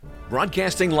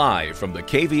Broadcasting live from the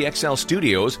KVXL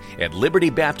studios at Liberty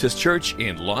Baptist Church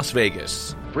in Las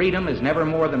Vegas. Freedom is never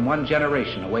more than one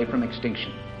generation away from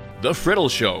extinction. The Friddle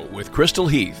Show with Crystal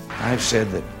Heath. I've said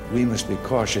that we must be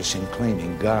cautious in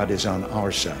claiming God is on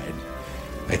our side.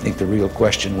 I think the real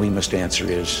question we must answer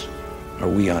is, are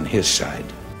we on His side?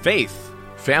 Faith,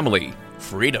 family,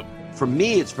 freedom. For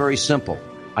me, it's very simple.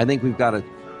 I think we've got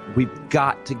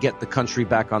to get the country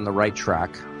back on the right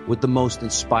track with the most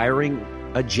inspiring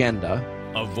agenda.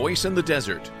 A voice in the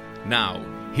desert. Now,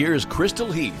 here's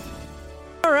Crystal Heath.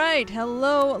 All right.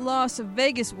 Hello, Las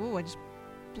Vegas. Whoa, I just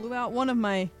blew out one of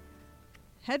my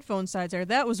headphone sides there.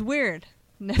 That was weird.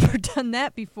 Never done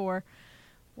that before.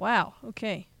 Wow.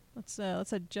 Okay. Let's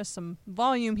adjust some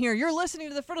volume here. You're listening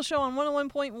to The Friddle Show on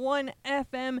 101.1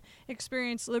 FM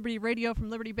Experience Liberty Radio from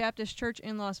Liberty Baptist Church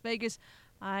in Las Vegas.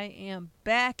 I am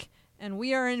back, and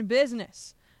we are in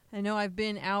business. I know I've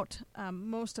been out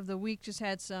most of the week, just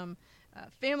had some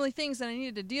family things that I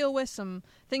needed to deal with, some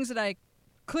things that I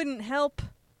couldn't help.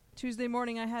 Tuesday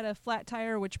morning I had a flat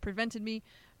tire, which prevented me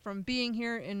from being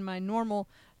here in my normal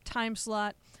time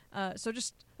slot. So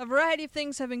just a variety of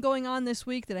things have been going on this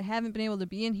week that I haven't been able to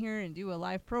be in here and do a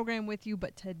live program with you,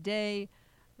 but today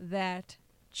that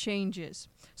changes.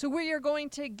 So we are going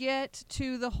to get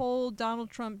to the whole Donald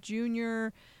Trump Jr.,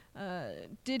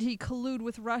 did he collude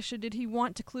with Russia? Did he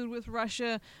want to collude with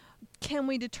Russia? Can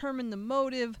we determine the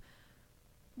motive?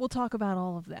 We'll talk about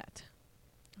all of that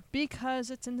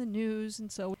because it's in the news, and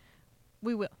so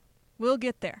we will. We'll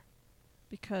get there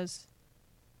because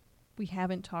we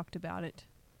haven't talked about it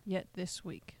yet this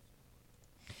week.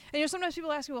 And sometimes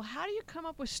people ask me, well, how do you come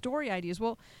up with story ideas?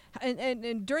 Well,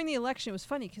 and during the election, it was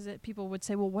funny because people would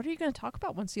say, well, what are you going to talk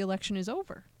about once the election is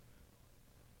over?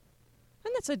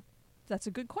 And that's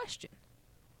a good question.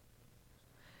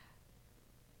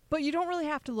 But you don't really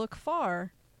have to look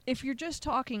far. If you're just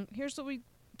talking, here's what we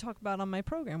talk about on my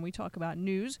program. We talk about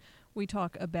news, we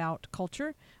talk about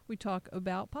culture, we talk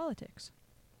about politics.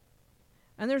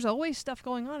 And there's always stuff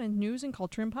going on in news and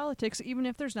culture and politics, even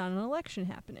if there's not an election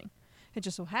happening. It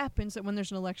just so happens that when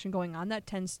there's an election going on, that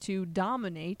tends to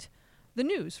dominate the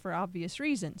news for obvious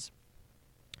reasons.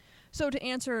 So to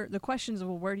answer the questions of,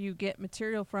 well, where do you get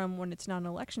material from when it's not an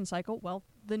election cycle? Well,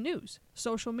 the news,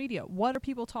 social media. What are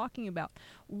people talking about?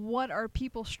 What are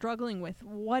people struggling with?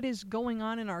 What is going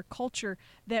on in our culture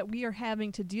that we are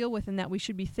having to deal with and that we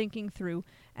should be thinking through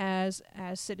as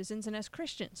citizens and as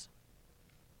Christians?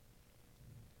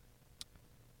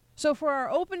 So for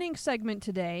our opening segment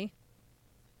today,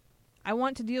 I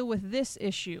want to deal with this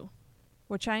issue,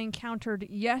 which I encountered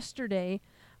yesterday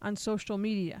on social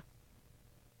media.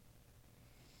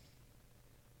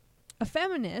 A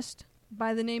feminist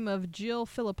by the name of Jill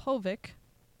Filipovic,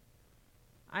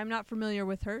 I'm not familiar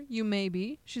with her, you may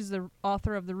be. She's the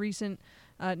author of the recent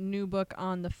new book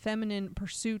on the feminist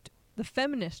pursuit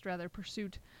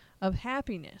of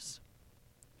happiness.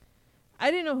 I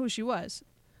didn't know who she was,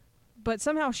 but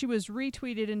somehow she was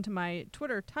retweeted into my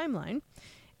Twitter timeline,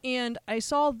 and I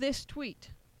saw this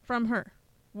tweet from her,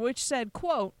 which said,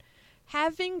 quote,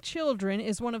 "Having children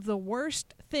is one of the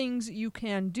worst things you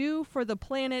can do for the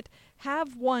planet.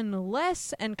 Have one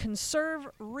less and conserve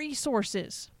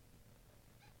resources."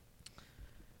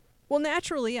 Well,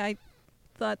 naturally, I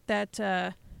thought that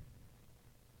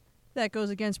that goes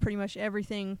against pretty much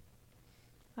everything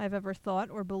I've ever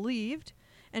thought or believed.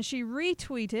 And she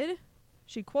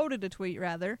quoted a tweet,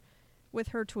 rather, with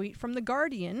her tweet from The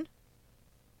Guardian.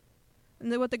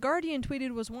 And what The Guardian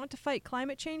tweeted was, "Want to fight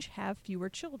climate change? Have fewer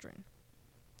children."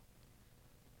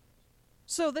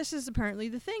 So this is apparently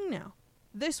the thing now.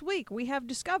 This week we have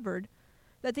discovered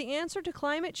that the answer to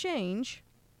climate change,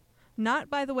 not,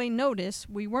 by the way, notice,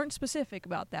 we weren't specific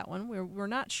about that one. We're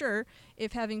not sure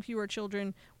if having fewer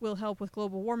children will help with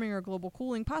global warming or global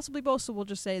cooling. Possibly both, so we'll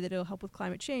just say that it'll help with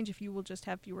climate change if you will just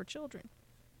have fewer children.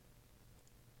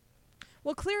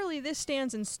 Well, clearly this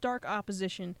stands in stark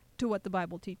opposition to what the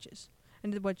Bible teaches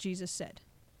and to what Jesus said.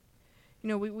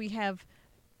 We have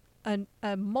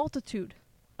a multitude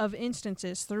of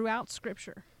instances throughout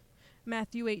Scripture.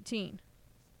 Matthew 18.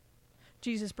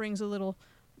 Jesus brings a little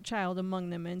child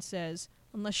among them and says,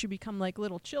 "Unless you become like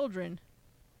little children,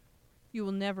 you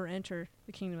will never enter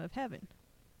the kingdom of heaven.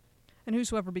 And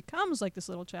whosoever becomes like this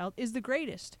little child is the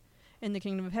greatest in the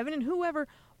kingdom of heaven. And whoever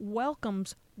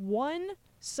welcomes one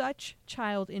such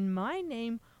child in my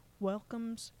name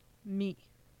welcomes me."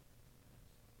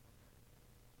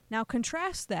 Now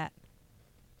contrast that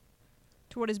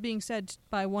to what is being said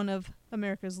by one of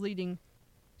America's leading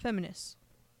feminists,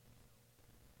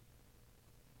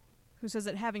 who says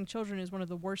that having children is one of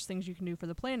the worst things you can do for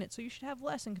the planet, so you should have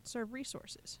less and conserve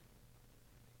resources.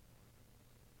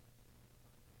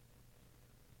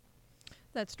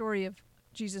 That story of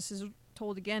Jesus is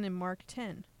told again in Mark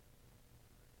 10.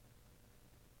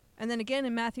 And then again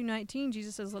in Matthew 19,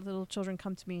 Jesus says, "Let little children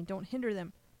come to me and don't hinder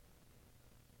them,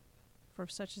 for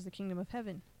such is the kingdom of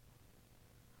heaven."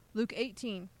 Luke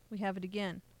 18, we have it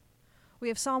again. We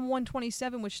have Psalm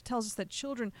 127, which tells us that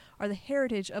children are the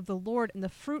heritage of the Lord, and the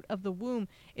fruit of the womb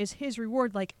is his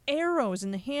reward. Like arrows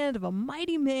in the hand of a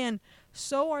mighty man,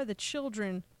 so are the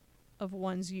children of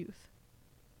one's youth.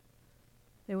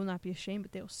 They will not be ashamed,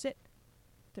 but they will sit.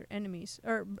 Their enemies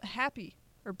are happy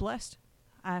or blessed.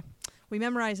 We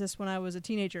memorized this when I was a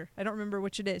teenager. I don't remember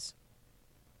which it is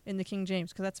in the King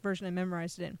James, because that's the version I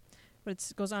memorized it in. But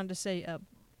it goes on to say,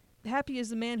 "Happy is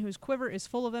the man whose quiver is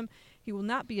full of them. He will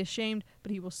not be ashamed,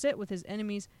 but he will sit with his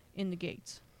enemies in the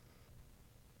gates."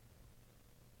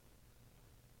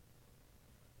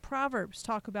 Proverbs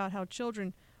talk about how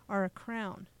children are a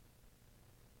crown.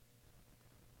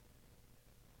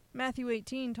 Matthew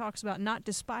 18 talks about not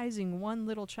despising one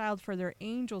little child, for their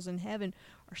angels in heaven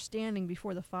are standing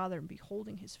before the Father and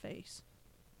beholding his face.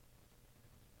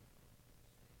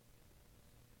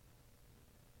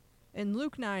 In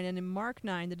Luke 9 and in Mark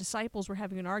 9, the disciples were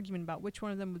having an argument about which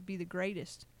one of them would be the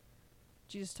greatest.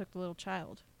 Jesus took the little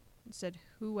child and said,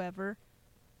 "Whoever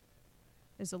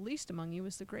is the least among you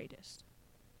is the greatest."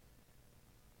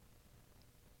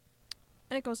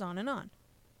 And it goes on and on.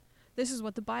 This is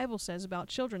what the Bible says about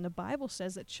children. The Bible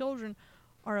says that children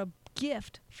are a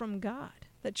gift from God,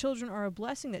 that children are a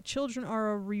blessing, that children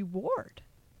are a reward.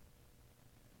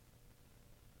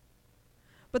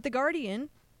 But The Guardian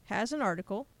has an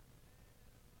article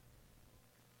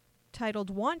titled,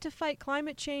 "Want to Fight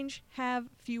Climate Change? Have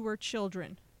Fewer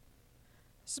Children."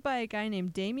 This is by a guy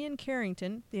named Damian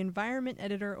Carrington, the environment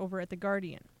editor over at The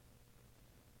Guardian.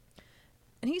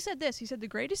 And he said this, he said, "The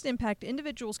greatest impact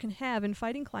individuals can have in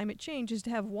fighting climate change is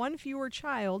to have one fewer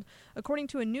child, according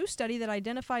to a new study that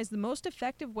identifies the most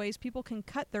effective ways people can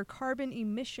cut their carbon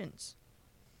emissions.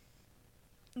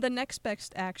 The next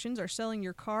best actions are selling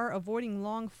your car, avoiding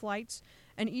long flights,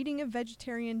 and eating a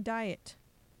vegetarian diet.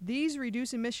 These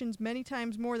reduce emissions many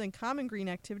times more than common green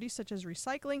activities such as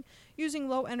recycling, using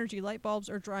low-energy light bulbs,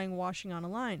 or drying washing on a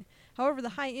line. However, the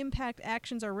high-impact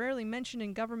actions are rarely mentioned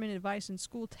in government advice and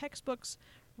school textbooks,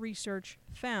 research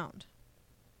found."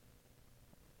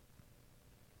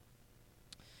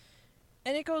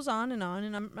 And it goes on, and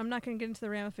I'm not going to get into the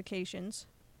ramifications.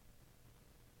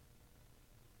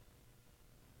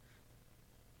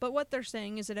 But what they're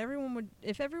saying is that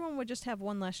if everyone would just have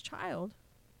one less child,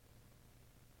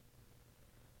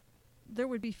 there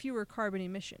would be fewer carbon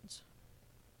emissions.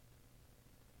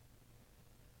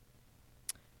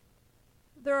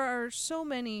 There are so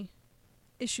many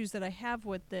issues that I have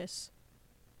with this.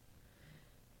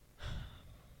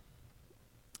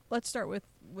 Let's start with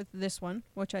this one,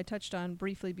 which I touched on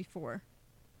briefly before.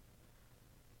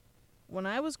 When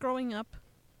I was growing up,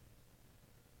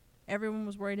 everyone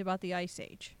was worried about the Ice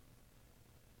Age.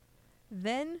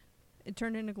 Then it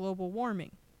turned into global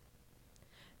warming.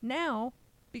 Now,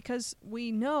 because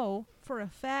we know for a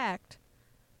fact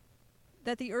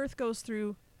that the Earth goes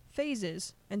through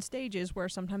phases and stages where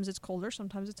sometimes it's colder,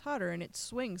 sometimes it's hotter, and it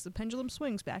swings. The pendulum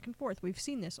swings back and forth. We've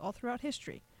seen this all throughout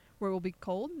history, where it will be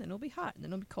cold, and then it'll be hot, and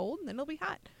then it'll be cold, and then it'll be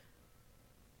hot.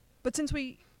 But since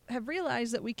we have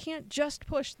realized that we can't just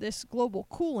push this global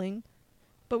cooling,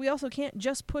 but we also can't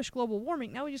just push global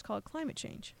warming, now we just call it climate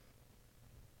change.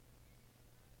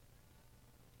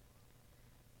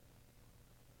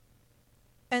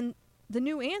 And the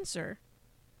new answer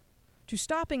to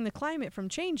stopping the climate from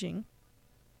changing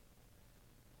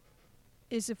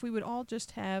is if we would all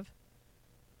just have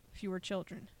fewer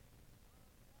children.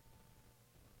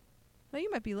 Now,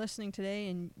 you might be listening today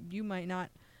and you might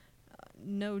not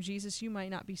know Jesus, you might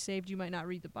not be saved, you might not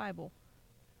read the Bible.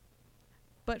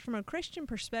 But from a Christian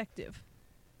perspective,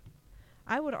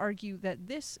 I would argue that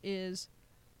this is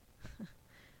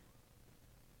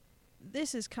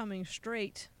coming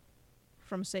straight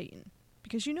from Satan.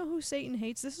 Because you know who Satan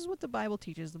hates? This is what the Bible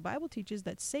teaches. The Bible teaches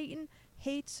that Satan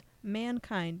hates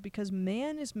mankind because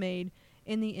man is made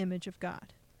in the image of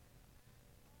God.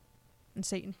 And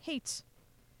Satan hates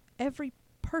every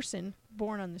person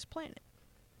born on this planet.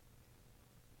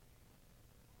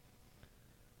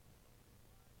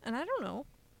 And I don't know,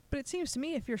 but it seems to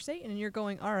me if you're Satan and you're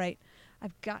going, all right,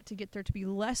 I've got to get there to be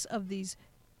less of these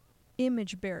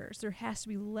image bearers. There has to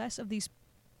be less of these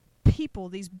people,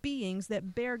 these beings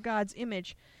that bear God's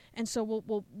image. And so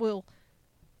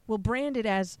we'll brand it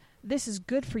as, this is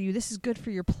good for you, this is good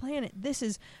for your planet, this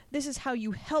is how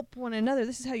you help one another,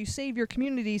 this is how you save your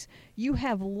communities. You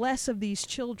have less of these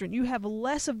children, you have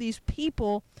less of these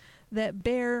people that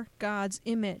bear God's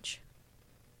image.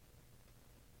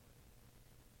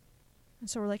 And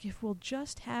so we're like, if we'll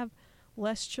just have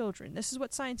less children, this is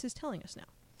what science is telling us now.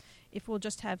 If we'll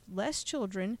just have less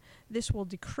children, this will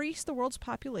decrease the world's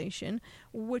population,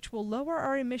 which will lower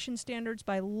our emission standards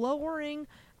by lowering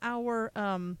our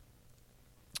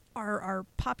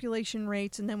population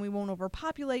rates, and then we won't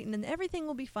overpopulate, and then everything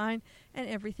will be fine, and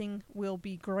everything will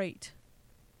be great.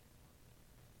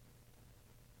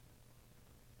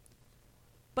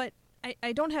 But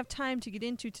I don't have time to get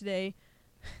into today.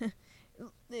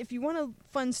 If you want a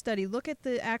fun study, look at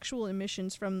the actual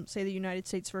emissions from, say, the United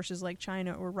States versus like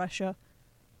China or Russia.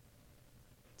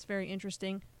 It's very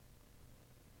interesting.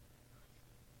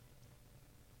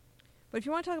 But if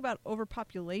you want to talk about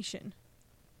overpopulation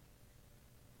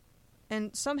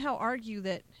and somehow argue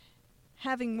that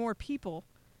having more people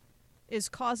is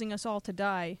causing us all to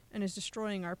die and is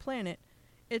destroying our planet,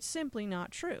 it's simply not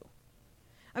true.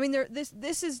 I mean,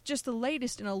 this is just the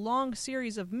latest in a long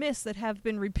series of myths that have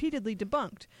been repeatedly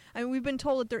debunked. I mean, we've been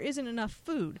told that there isn't enough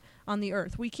food on the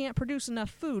earth. We can't produce enough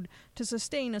food to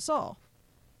sustain us all.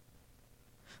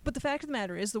 But the fact of the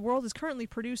matter is, the world is currently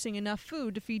producing enough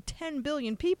food to feed 10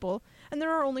 billion people, and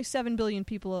there are only 7 billion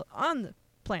people on the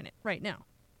planet right now.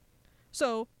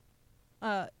 So,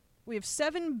 we have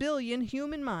 7 billion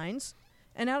human minds,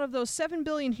 and out of those 7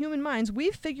 billion human minds,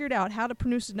 we've figured out how to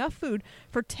produce enough food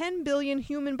for 10 billion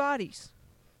human bodies.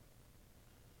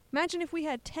 Imagine if we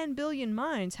had 10 billion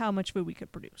minds, how much food we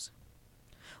could produce.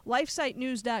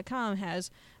 LifeSiteNews.com has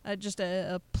just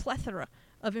a plethora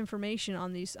of information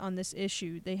on this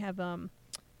issue. They have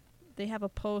a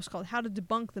post called "How to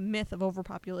Debunk the Myth of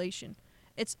Overpopulation."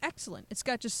 It's excellent. It's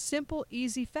got just simple,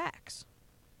 easy facts.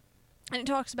 And it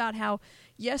talks about how,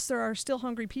 yes, there are still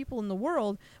hungry people in the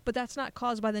world, but that's not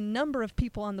caused by the number of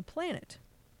people on the planet.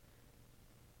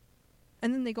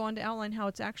 And then they go on to outline how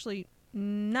it's actually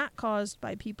not caused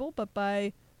by people, but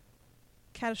by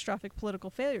catastrophic political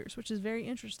failures, which is very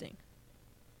interesting.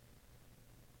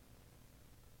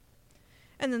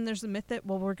 And then there's the myth that,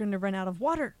 well, we're going to run out of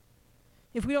water.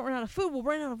 If we don't run out of food, we'll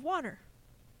run out of water.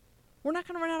 We're not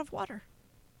going to run out of water.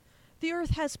 The Earth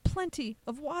has plenty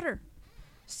of water.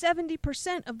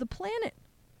 70% of the planet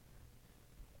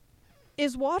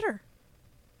is water.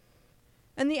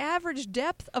 And the average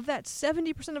depth of that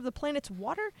 70% of the planet's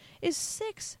water is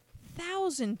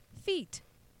 6,000 feet.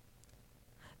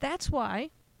 That's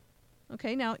why,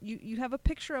 okay, now you have a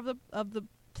picture of the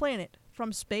planet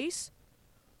from space.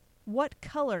 What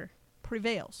color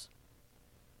prevails?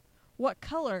 What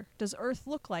color does Earth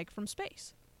look like from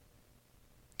space?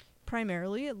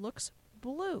 Primarily, it looks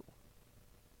blue.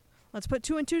 Let's put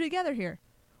 2 and 2 together here.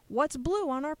 What's blue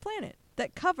on our planet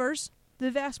that covers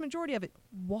the vast majority of it?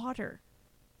 Water.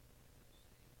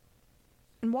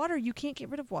 And water, you can't get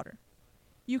rid of water.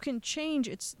 You can change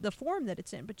the form that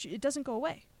it's in, but it doesn't go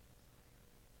away.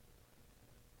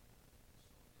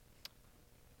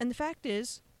 And the fact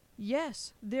is,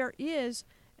 yes, there is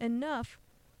enough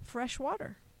fresh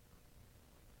water.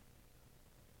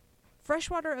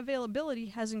 Freshwater availability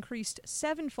has increased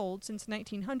 7-fold since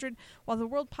 1900, while the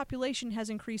world population has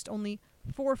increased only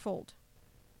 4-fold.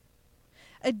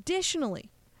 Additionally,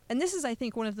 and this is, I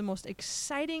think, one of the most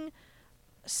exciting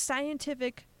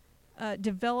scientific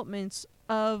developments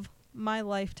of my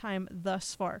lifetime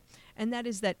thus far, and that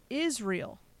is that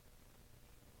Israel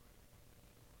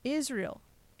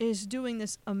is doing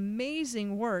this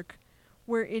amazing work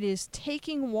where it is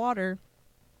taking water,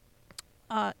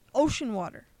 ocean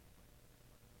water,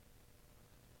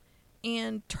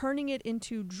 and turning it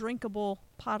into drinkable,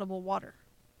 potable water.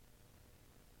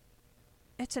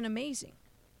 It's an amazing.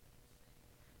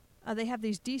 They have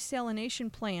these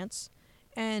desalination plants,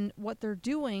 and what they're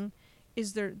doing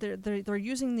is they're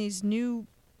using these new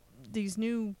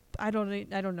I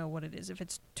don't know what it is, if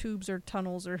it's tubes or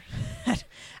tunnels or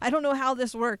I don't know how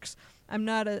this works. I'm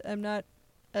not a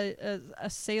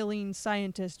saline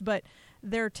scientist, but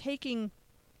they're taking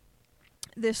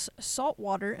this salt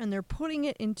water and they're putting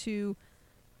it into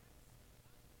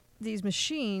these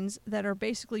machines that are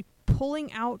basically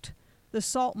pulling out the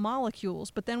salt molecules.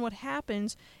 But then what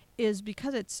happens is,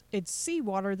 because it's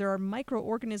seawater, there are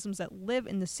microorganisms that live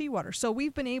in the seawater. So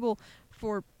we've been able,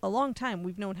 for a long time,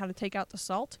 we've known how to take out the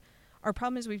salt. Our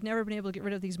problem is we've never been able to get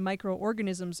rid of these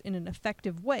microorganisms in an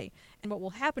effective way. And what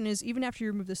will happen is, even after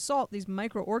you remove the salt, these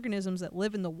microorganisms that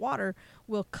live in the water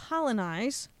will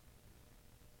colonize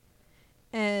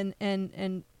and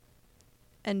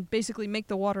basically make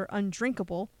the water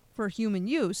undrinkable for human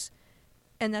use.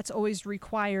 And that's always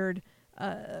required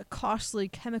costly,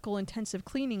 chemical-intensive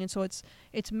cleaning, and so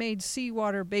it's made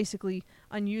seawater basically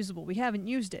unusable. We haven't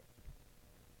used it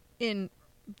in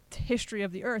the history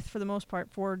of the Earth, for the most part,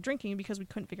 for drinking, because we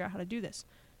couldn't figure out how to do this.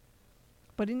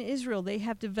 But in Israel, they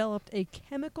have developed a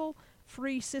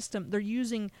chemical-free system. They're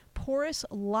using porous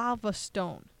lava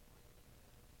stone.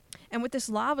 And with this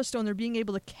lava stone, they're being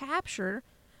able to capture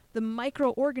the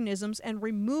microorganisms and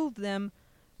remove them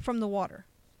from the water.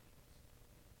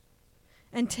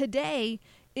 And today,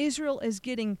 Israel is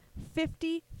getting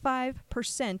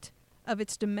 55% of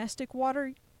its domestic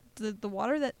water. The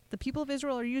water that the people of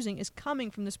Israel are using is coming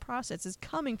from this process. It's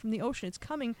coming from the ocean. It's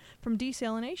coming from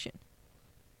desalination.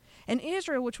 And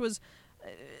Israel, which was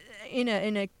in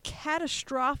a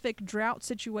catastrophic drought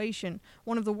situation,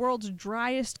 one of the world's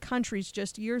driest countries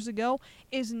just years ago,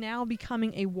 is now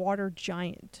becoming a water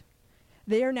giant.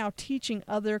 They are now teaching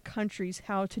other countries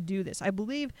how to do this. I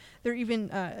believe they're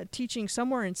even teaching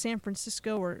somewhere in San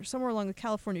Francisco or somewhere along the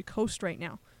California coast right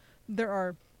now. There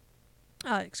are,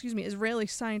 Israeli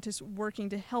scientists working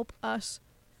to help us,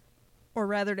 or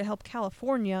rather to help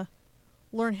California,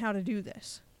 learn how to do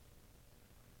this.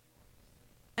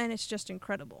 And it's just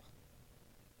incredible.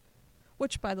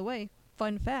 Which, by the way,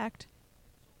 fun fact,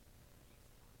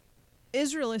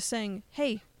 Israel is saying,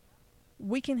 hey,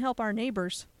 we can help our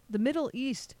neighbors. The Middle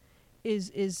East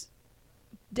is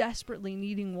desperately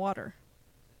needing water.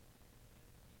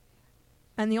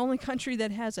 And the only country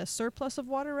that has a surplus of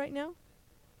water right now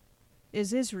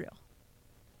is Israel.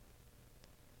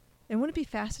 And wouldn't it be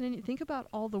fascinating? Think about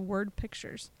all the word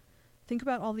pictures. Think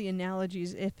about all the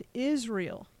analogies. If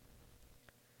Israel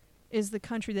is the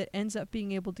country that ends up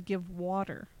being able to give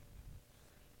water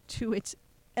to its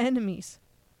enemies,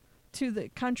 to the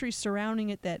countries surrounding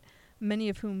it that many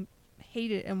of whom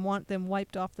hate it and want them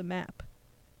wiped off the map.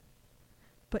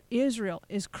 But Israel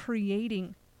is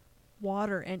creating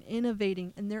water and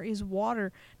innovating, and there is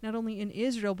water not only in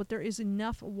Israel, but there is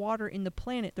enough water in the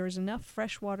planet. There is enough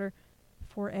fresh water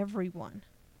for everyone.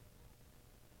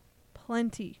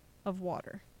 Plenty of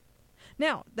water.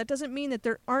 Now, that doesn't mean that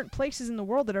there aren't places in the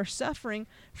world that are suffering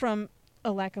from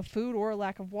a lack of food or a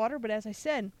lack of water, but as I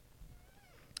said,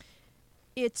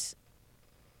 it's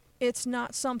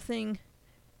not something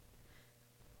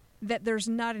that there's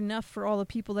not enough for all the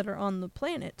people that are on the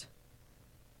planet.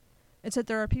 It's that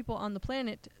there are people on the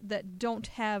planet that don't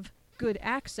have good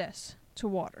access to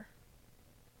water.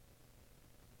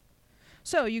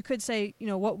 So you could say,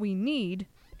 what we need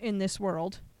in this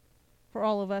world for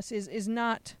all of us is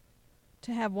not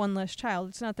to have one less child.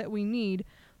 It's not that we need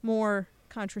more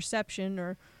contraception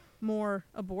or more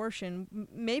abortion.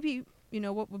 Maybe,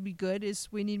 what would be good is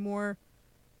we need more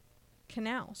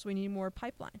canals. We need more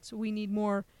pipelines. We need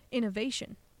more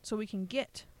innovation so we can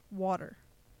get water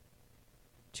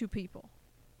to people.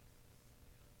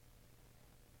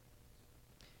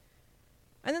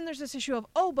 And then there's this issue of,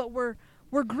 but we're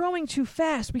growing too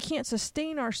fast. We can't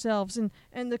sustain ourselves and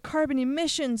the carbon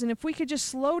emissions. And if we could just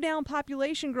slow down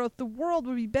population growth, the world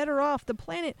would be better off. The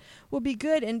planet will be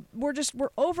good. And we're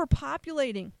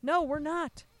overpopulating. No, we're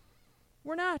not.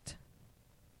 We're not.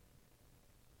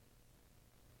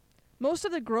 Most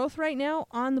of the growth right now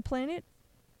on the planet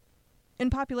in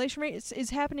population rate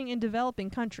is happening in developing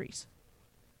countries.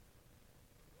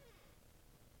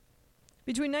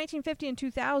 Between 1950 and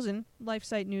 2000,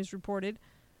 LifeSite News reported,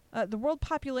 the world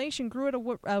population grew at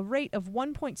a rate of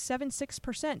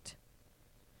 1.76%.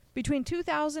 Between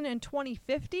 2000 and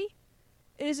 2050,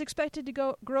 it is expected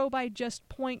to grow by just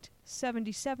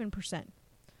 0.77%.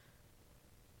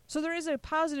 So there is a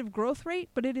positive growth rate,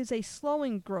 but it is a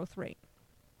slowing growth rate.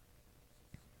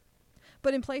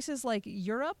 But in places like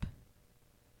Europe,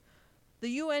 the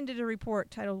UN did a report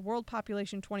titled World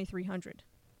Population 2300.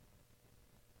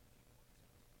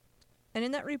 And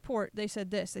in that report, they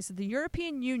said this. They said the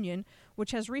European Union,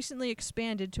 which has recently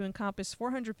expanded to encompass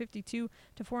 452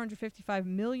 to 455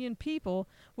 million people,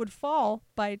 would fall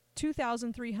by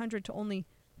 2,300 to only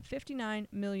 59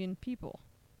 million people.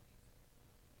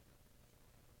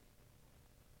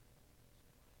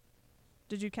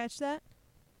 Did you catch that?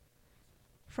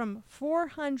 From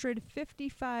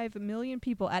 455 million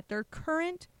people at their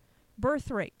current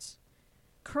birth rates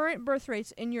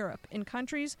in Europe, in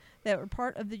countries that were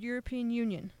part of the European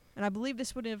Union. And I believe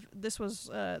this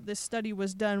study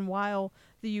was done while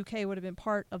the UK would have been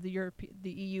part of the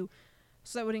EU.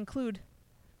 So that would include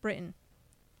Britain.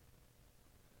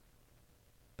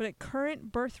 But at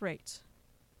current birth rates,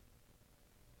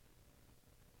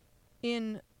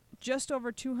 in just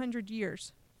over 200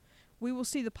 years, we will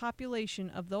see the population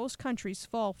of those countries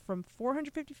fall from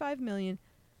 455 million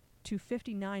to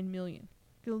 59 million.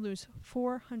 You'll lose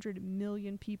 400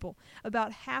 million people.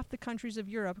 About half the countries of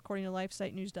Europe, according to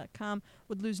LifeSiteNews.com,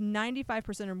 would lose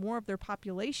 95% or more of their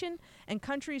population, and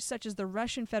countries such as the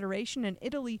Russian Federation and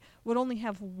Italy would only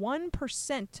have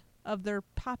 1% of their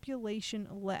population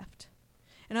left.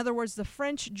 In other words, the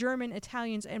French, German,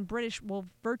 Italians, and British will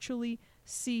virtually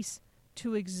cease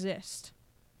to exist.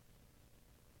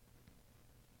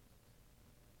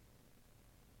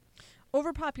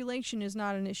 Overpopulation is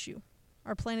not an issue.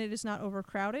 Our planet is not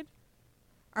overcrowded.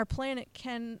 Our planet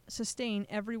can sustain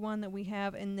everyone that we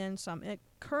have and then some. At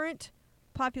current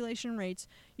population rates,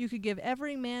 you could give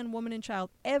every man, woman, and child,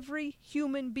 every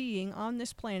human being on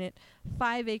this planet,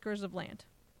 5 acres of land.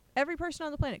 Every person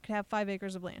on the planet could have 5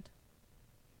 acres of land.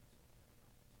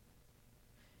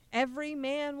 Every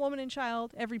man, woman, and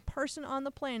child, every person on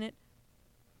the planet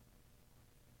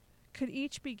could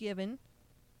each be given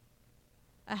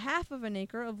a half of an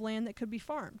acre of land that could be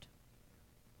farmed.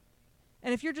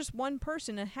 And if you're just one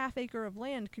person, a half acre of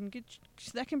land can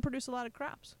produce a lot of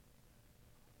crops.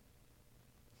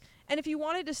 And if you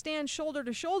wanted to stand shoulder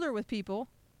to shoulder with people,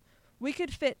 we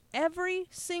could fit every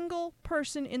single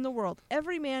person in the world,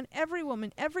 every man, every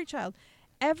woman, every child,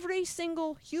 every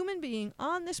single human being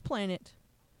on this planet,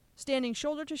 standing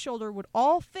shoulder to shoulder, would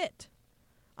all fit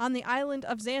on the island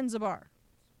of Zanzibar.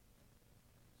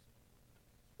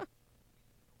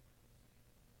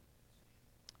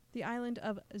 The island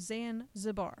of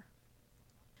Zanzibar.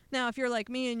 Now, if you're like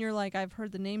me and you're like, I've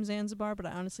heard the name Zanzibar, but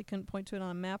I honestly couldn't point to it on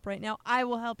a map right now, I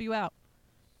will help you out.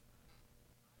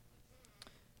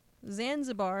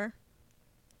 Zanzibar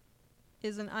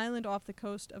is an island off the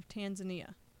coast of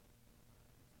Tanzania.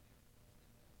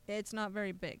 It's not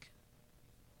very big.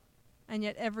 And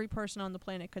yet every person on the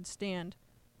planet could stand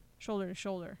shoulder to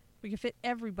shoulder. We could fit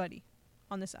everybody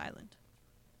on this island.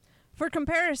 For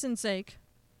comparison's sake,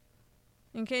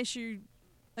 in case you,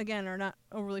 again, are not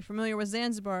overly familiar with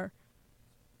Zanzibar,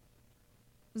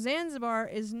 Zanzibar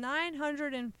is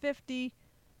 950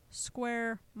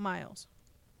 square miles.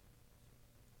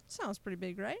 Sounds pretty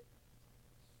big, right?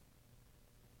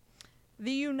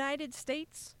 The United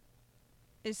States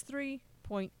is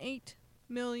 3.8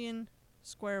 million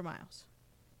square miles.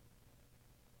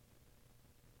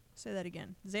 Say that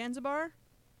again. Zanzibar,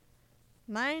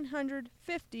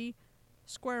 950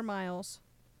 square miles.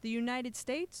 The United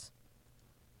States,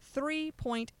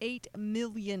 3.8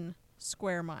 million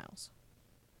square miles.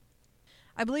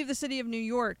 I believe the city of New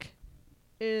York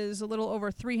is a little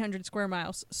over 300 square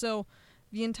miles. So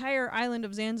the entire island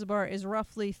of Zanzibar is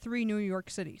roughly 3 New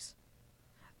York cities.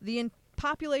 The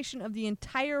population of the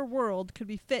entire world could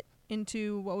be fit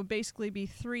into what would basically be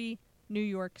 3 New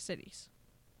York cities.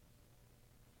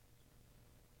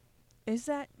 Is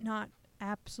that not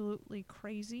absolutely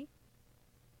crazy?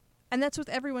 And that's with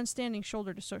everyone standing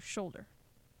shoulder to shoulder.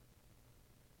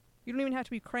 You don't even have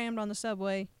to be crammed on the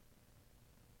subway.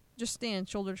 Just stand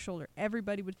shoulder to shoulder.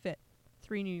 Everybody would fit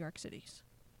 3 New York cities.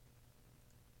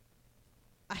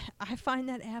 I find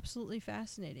that absolutely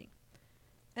fascinating.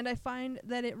 And I find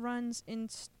that it runs in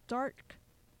stark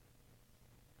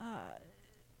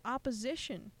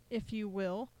opposition, if you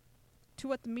will, to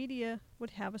what the media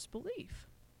would have us believe.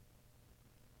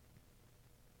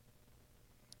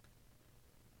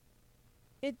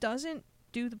 It doesn't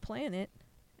do the planet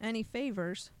any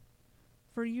favors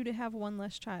for you to have one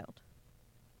less child.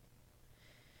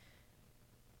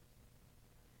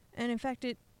 And in fact,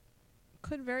 it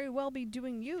could very well be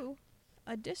doing you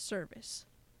a disservice.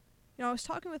 You know, I was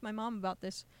talking with my mom about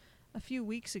this a few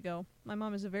weeks ago. My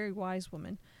mom is a very wise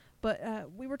woman. But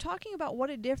we were talking about what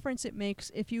a difference it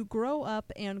makes if you grow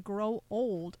up and grow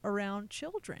old around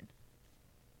children.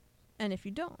 And if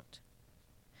you don't.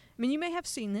 I mean, you may have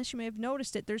seen this, you may have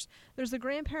noticed it. There's the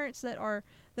grandparents that are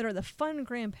the fun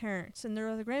grandparents, and there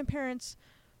are the grandparents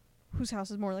whose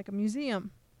house is more like a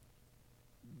museum.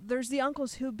 There's the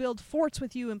uncles who build forts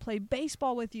with you and play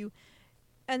baseball with you,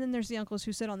 and then there's the uncles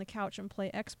who sit on the couch and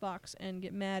play Xbox and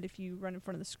get mad if you run in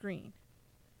front of the screen.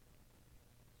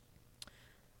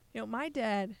 You know, my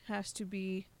dad has to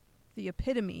be the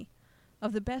epitome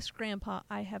of the best grandpa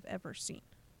I have ever seen.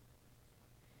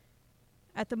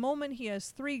 At the moment, he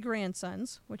has 3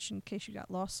 grandsons, which, in case you got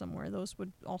lost somewhere, those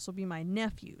would also be my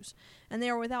nephews. And they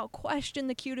are without question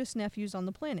the cutest nephews on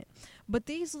the planet. But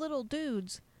these little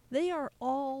dudes, they are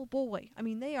all boy. I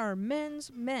mean, they are men's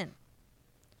men.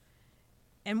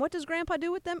 And what does Grandpa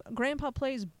do with them? Grandpa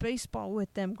plays baseball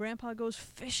with them. Grandpa goes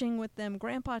fishing with them.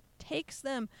 Grandpa takes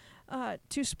them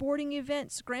to sporting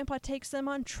events. Grandpa takes them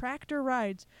on tractor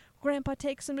rides. Grandpa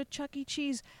takes them to Chuck E.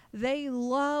 Cheese. They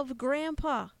love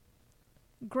Grandpa.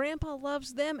 Grandpa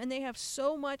loves them, and they have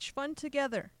so much fun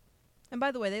together. And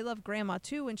by the way, they love Grandma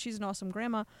too, and she's an awesome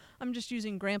grandma. I'm just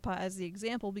using Grandpa as the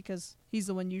example because he's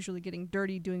the one usually getting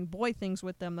dirty doing boy things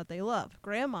with them that they love.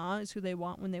 Grandma is who they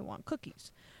want when they want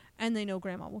cookies. And they know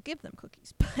Grandma will give them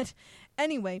cookies. But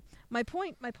anyway, my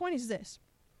point is this.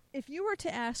 If you were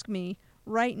to ask me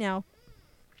right now,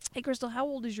 Hey, Crystal, how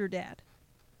old is your dad?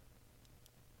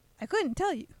 I couldn't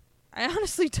tell you. I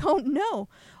honestly don't know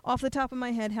off the top of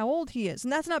my head how old he is.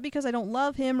 And that's not because I don't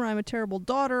love him or I'm a terrible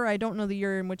daughter. I don't know the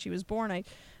year in which he was born. I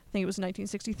think it was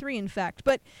 1963, in fact.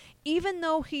 But even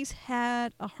though he's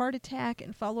had a heart attack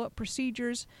and follow-up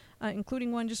procedures,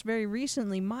 including one just very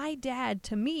recently, my dad,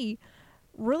 to me,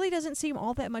 really doesn't seem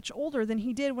all that much older than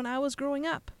he did when I was growing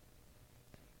up.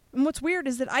 And what's weird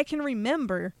is that I can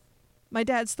remember my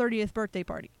dad's 30th birthday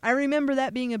party. I remember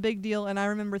that being a big deal, and I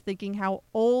remember thinking how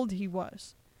old he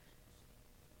was.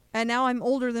 And now I'm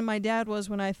older than my dad was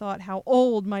when I thought how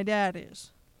old my dad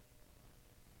is.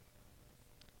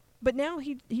 But now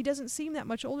he doesn't seem that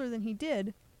much older than he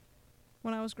did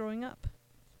when I was growing up.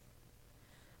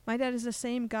 My dad is the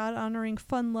same God-honoring,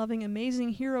 fun-loving, amazing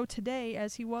hero today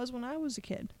as he was when I was a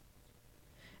kid.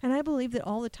 And I believe that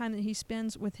all the time that he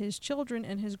spends with his children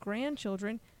and his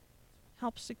grandchildren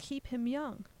helps to keep him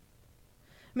young.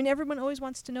 I mean, everyone always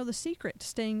wants to know the secret to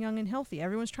staying young and healthy.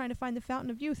 Everyone's trying to find the fountain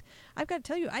of youth. I've got to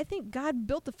tell you, I think God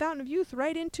built the fountain of youth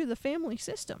right into the family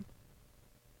system.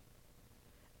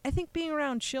 I think being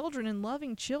around children and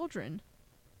loving children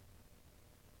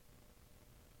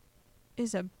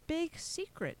is a big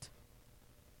secret.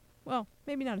 Well,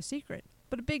 maybe not a secret,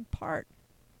 but a big part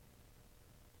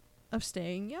of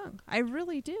staying young. I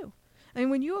really do. I mean,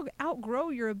 when you outgrow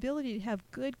your ability to have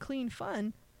good, clean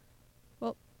fun,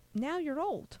 well, now you're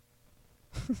old.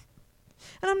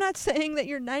 And I'm not saying that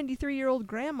your 93-year-old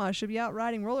grandma should be out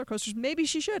riding roller coasters. Maybe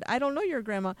she should. I don't know your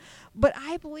grandma. But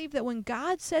I believe that when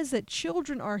God says that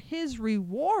children are his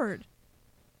reward,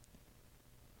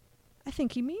 I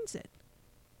think he means it.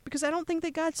 Because I don't think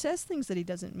that God says things that he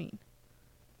doesn't mean.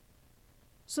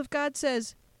 So if God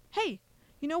says, hey,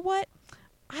 you know what?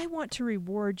 I want to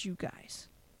reward you guys.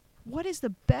 What is the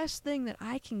best thing that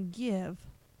I can give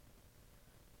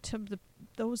to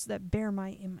those that bear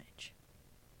my image?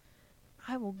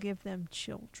 I will give them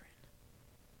children.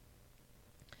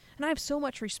 And I have so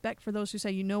much respect for those who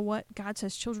say, you know what? God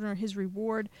says children are his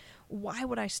reward. Why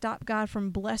would I stop God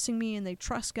from blessing me? And they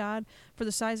trust God for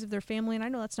the size of their family. And I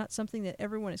know that's not something that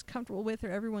everyone is comfortable with or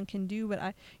everyone can do, but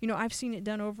I've seen it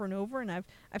done over and over, and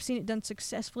I've seen it done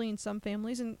successfully in some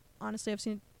families, and honestly I've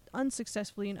seen it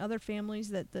unsuccessfully in other families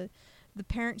that the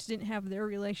parents didn't have their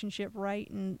relationship right,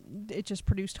 and it just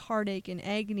produced heartache and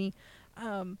agony.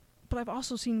 But I've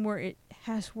also seen where it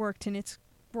has worked, and it's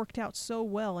worked out so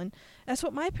well, and that's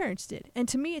what my parents did. And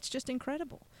to me, it's just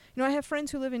incredible. I have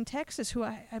friends who live in Texas who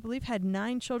I believe had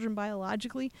 9 children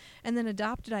biologically, and then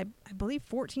adopted, I believe,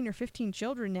 14 or 15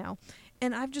 children now.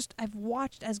 And I've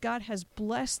watched as God has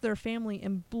blessed their family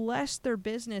and blessed their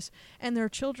business, and their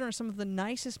children are some of the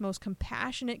nicest, most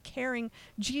compassionate, caring,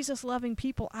 Jesus-loving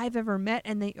people I've ever met,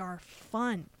 and they are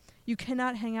fun. You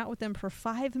cannot hang out with them for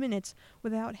 5 minutes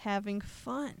without having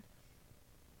fun.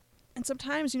 And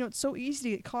sometimes, it's so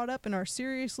easy to get caught up in our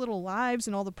serious little lives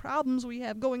and all the problems we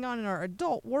have going on in our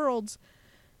adult worlds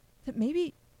that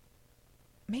maybe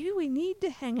we need to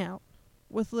hang out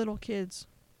with little kids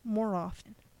more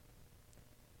often.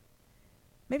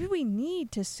 Maybe we need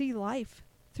to see life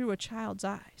through a child's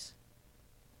eyes.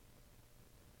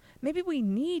 Maybe we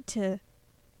need to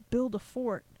build a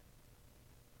fort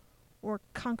or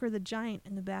conquer the giant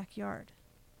in the backyard.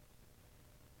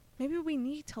 Maybe we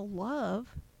need to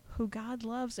love who God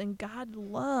loves, and God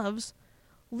loves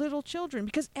little children,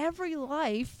 because every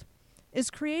life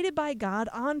is created by God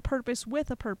on purpose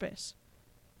with a purpose.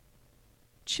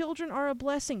 Children are a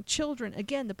blessing. Children,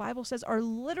 again, the Bible says, are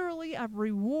literally a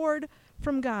reward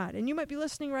from God. And you might be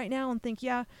listening right now and think,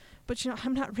 yeah, but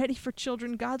I'm not ready for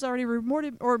children. God's already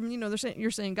rewarded, or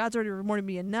you're saying God's already rewarded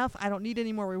me enough. I don't need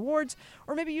any more rewards.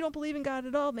 Or maybe you don't believe in God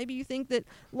at all. Maybe you think that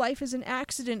life is an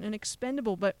accident and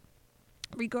expendable. But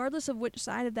regardless of which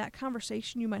side of that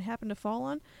conversation you might happen to fall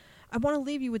on, I want to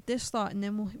leave you with this thought, and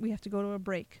then we have to go to a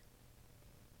break.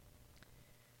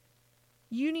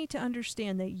 You need to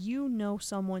understand that you know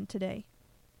someone today.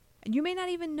 And you may not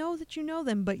even know that you know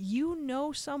them, but you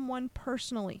know someone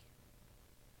personally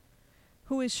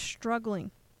who is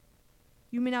struggling.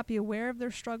 You may not be aware of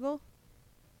their struggle,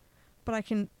 but I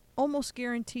can almost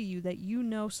guarantee you that you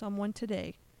know someone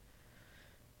today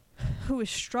who is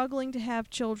struggling to have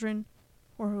children,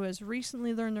 or who has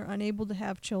recently learned they're unable to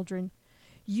have children.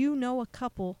 You know a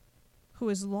couple who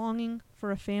is longing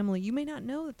for a family. You may not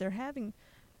know that they're having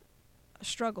a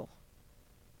struggle,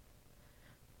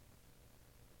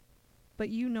 but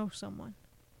you know someone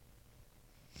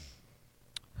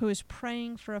who is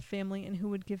praying for a family and who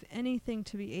would give anything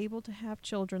to be able to have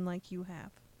children like you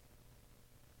have.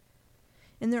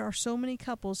 And there are so many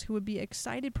couples who would be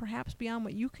excited, perhaps beyond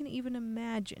what you can even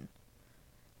imagine,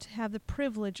 to have the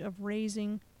privilege of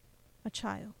raising a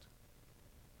child.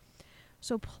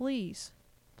 So please,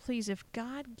 please, if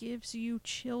God gives you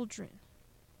children,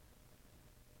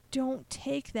 don't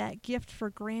take that gift for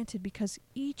granted, because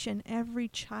each and every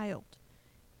child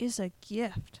is a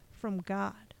gift from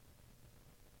God.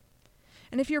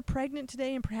 And if you're pregnant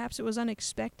today and perhaps it was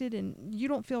unexpected and you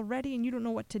don't feel ready and you don't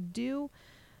know what to do,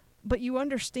 but you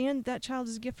understand that child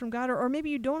is a gift from God, or maybe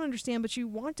you don't understand but you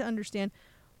want to understand,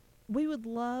 we would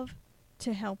love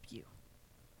to help you.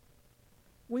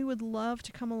 We would love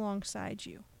to come alongside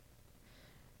you,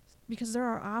 because there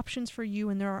are options for you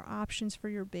and there are options for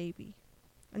your baby.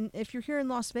 And if you're here in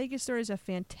Las Vegas, there is a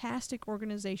fantastic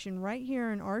organization right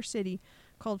here in our city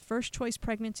called First Choice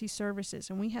Pregnancy Services.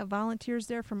 And we have volunteers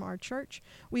there from our church.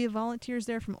 We have volunteers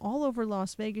there from all over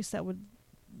Las Vegas that would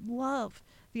love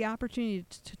the opportunity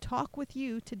to talk with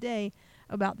you today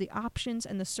about the options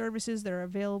and the services that are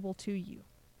available to you.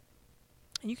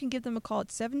 And you can give them a call at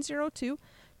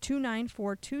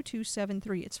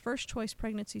 702-294-2273. It's First Choice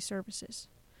Pregnancy Services.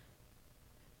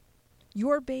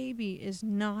 Your baby is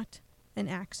not an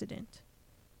accident.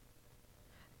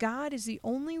 God is the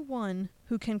only one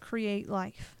who can create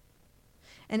life.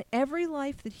 And every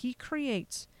life that He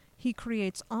creates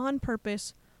on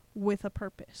purpose with a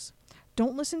purpose.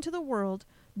 Don't listen to the world.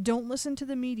 Don't listen to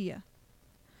the media.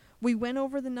 We went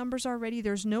over the numbers already.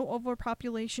 There's no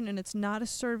overpopulation, and it's not a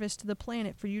service to the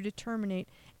planet for you to terminate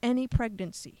any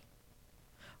pregnancy.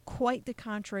 Quite the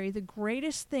contrary. The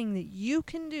greatest thing that you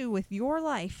can do with your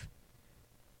life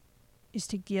is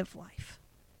to give life.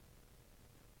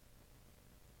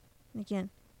 And again,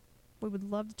 we would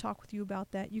love to talk with you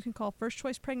about that. You can call First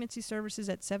Choice Pregnancy Services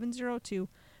at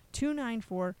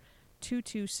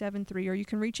 702-294-2273, or you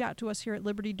can reach out to us here at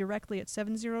Liberty directly at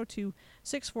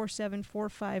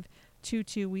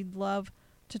 702-647-4522. We'd love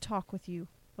to talk with you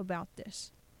about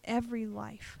this. Every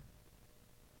life.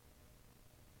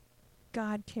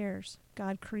 God cares.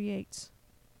 God creates.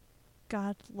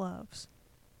 God loves.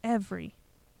 Every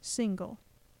single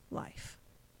life.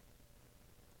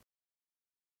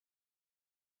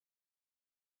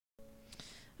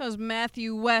 That was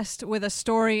Matthew West with A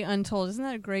Story Untold. Isn't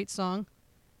that a great song?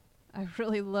 I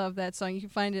really love that song. You can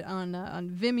find it on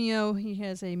Vimeo. He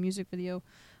has a music video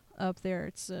up there.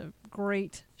 It's a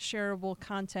great shareable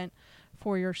content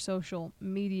for your social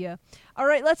media. All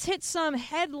right, let's hit some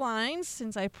headlines,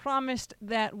 since I promised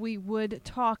that we would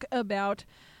talk about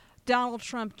Donald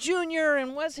Trump Jr.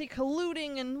 and was he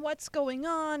colluding and what's going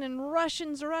on, and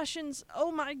Russians,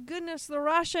 oh my goodness, the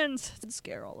Russians. It's a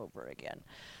scare all over again,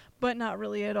 but not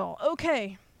really at all.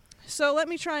 Okay, so let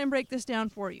me try and break this down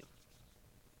for you.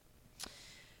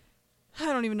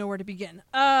 I don't even know where to begin.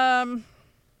 Okay.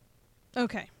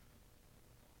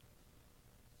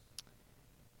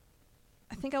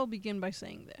 I think I'll begin by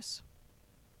saying this.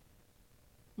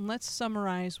 Let's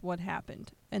summarize what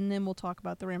happened, and then we'll talk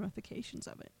about the ramifications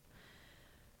of it.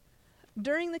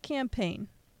 During the campaign,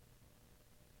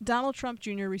 Donald Trump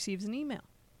Jr. receives an email.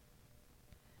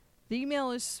 The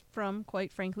email is from,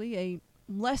 quite frankly, a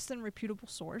less than reputable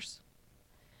source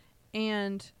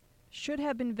and should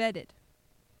have been vetted.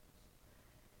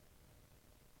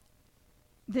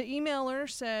 The emailer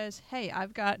says, hey,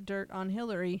 I've got dirt on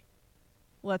Hillary.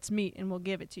 Let's meet and we'll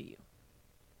give it to you.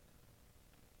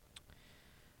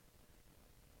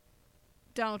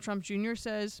 Donald Trump Jr.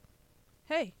 says,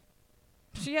 hey,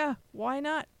 yeah, why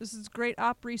not? This is great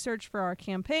op research for our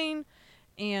campaign.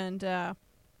 And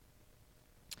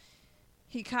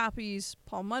he copies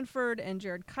Paul Munford and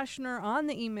Jared Kushner on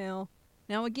the email.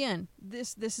 Now, again,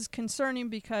 this is concerning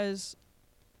because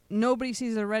nobody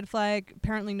sees a red flag.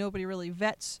 Apparently nobody really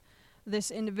vets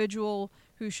this individual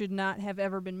who should not have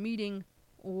ever been meeting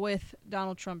with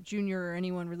Donald Trump Jr. or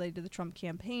anyone related to the Trump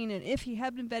campaign. And if he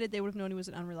had been vetted, they would have known he was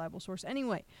an unreliable source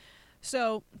anyway.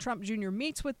 So Trump Jr.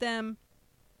 meets with them.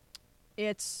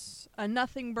 It's a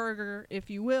nothing burger, if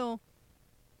you will.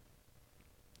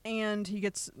 And he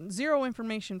gets zero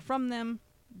information from them.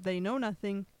 They know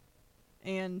nothing.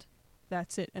 And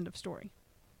that's it. End of story.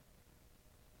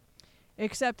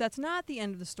 Except that's not the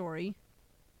end of the story,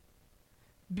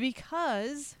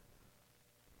 because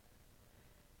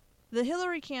the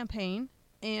Hillary campaign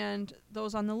and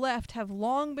those on the left have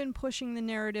long been pushing the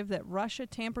narrative that Russia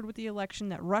tampered with the election,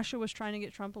 that Russia was trying to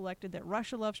get Trump elected, that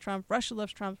Russia loves Trump, Russia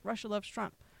loves Trump, Russia loves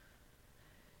Trump.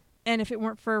 And if it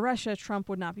weren't for Russia, Trump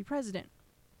would not be president.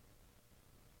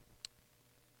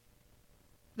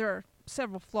 There are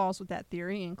several flaws with that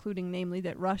theory, including namely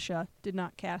that Russia did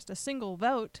not cast a single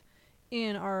vote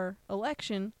in our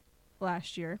election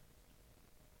last year.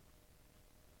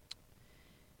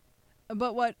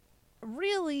 But what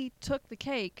really took the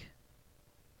cake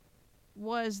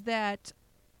was that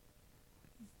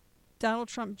Donald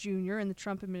Trump Jr. and the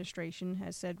Trump administration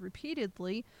has said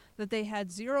repeatedly that they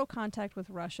had zero contact with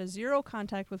Russia, zero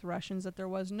contact with Russians, that there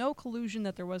was no collusion,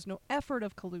 that there was no effort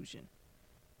of collusion.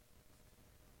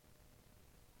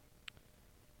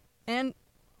 And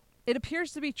it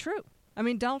appears to be true. I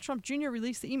mean, Donald Trump Jr.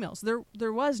 released the emails.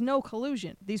 There was no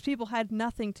collusion. These people had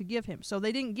nothing to give him. So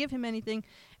they didn't give him anything,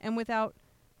 and without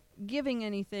giving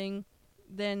anything,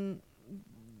 then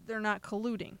they're not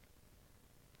colluding.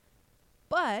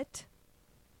 But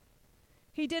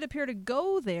he did appear to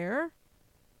go there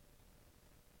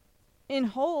in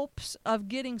hopes of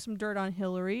getting some dirt on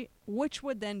Hillary, which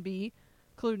would then be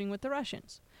colluding with the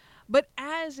Russians. But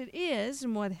as it is,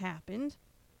 and what happened,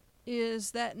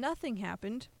 is that nothing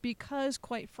happened because,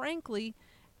 quite frankly,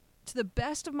 to the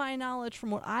best of my knowledge,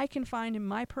 from what I can find in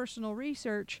my personal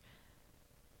research,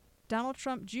 Donald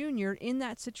Trump Jr. in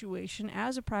that situation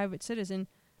as a private citizen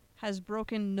has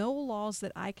broken no laws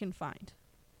that I can find.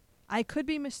 I could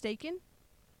be mistaken.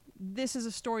 This is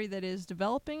a story that is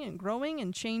developing and growing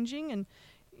and changing, and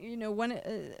when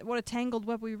what a tangled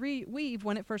web we weave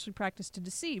when at first we practice to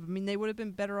deceive. I mean, they would have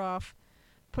been better off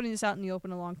putting this out in the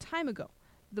open a long time ago.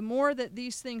 The more that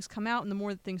these things come out and the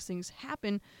more that things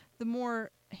happen, the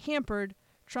more hampered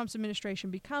Trump's administration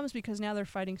becomes, because now they're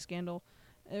fighting scandal.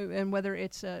 And whether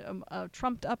it's a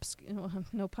trumped-up,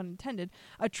 no pun intended,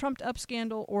 a trumped-up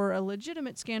scandal or a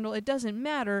legitimate scandal, it doesn't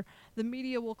matter. The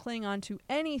media will cling on to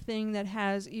anything that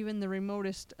has even the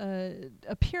remotest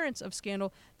appearance of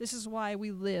scandal. This is why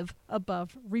we live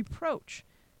above reproach.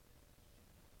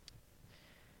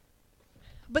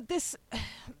 But this,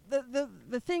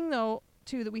 the thing, though,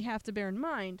 too, that we have to bear in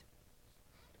mind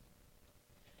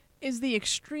is the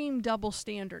extreme double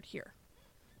standard here.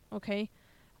 Okay?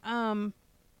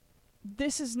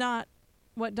 This is not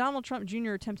what Donald Trump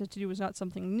Jr. attempted to do, was not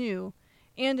something new.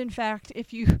 And in fact,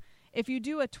 if you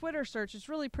do a Twitter search, it's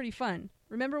really pretty fun.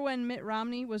 Remember when Mitt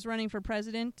Romney was running for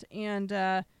president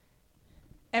and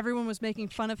everyone was making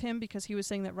fun of him because he was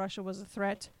saying that Russia was a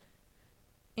threat,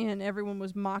 and everyone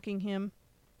was mocking him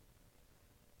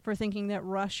for thinking that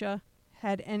Russia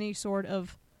had any sort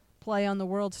of play on the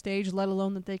world stage, let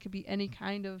alone that they could be any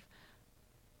kind of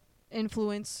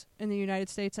influence in the United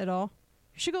States at all?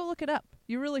 You should go look it up.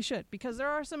 You really should, because there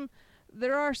are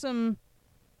some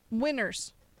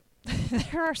winners.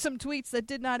 There are some tweets that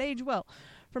did not age well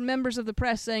from members of the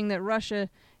press saying that Russia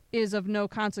is of no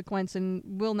consequence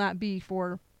and will not be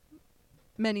for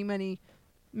many, many,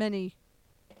 many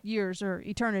years, or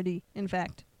eternity, in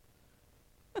fact.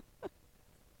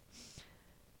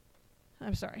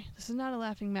 I'm sorry. This is not a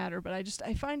laughing matter, but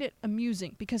I find it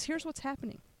amusing, because here's what's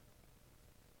happening.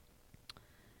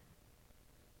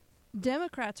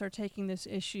 Democrats are taking this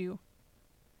issue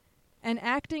and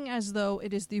acting as though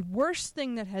it is the worst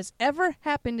thing that has ever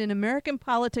happened in American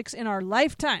politics in our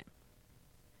lifetime.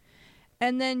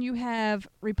 And then you have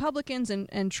Republicans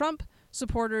and Trump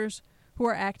supporters who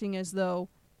are acting as though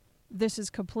this is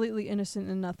completely innocent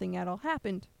and nothing at all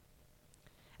happened.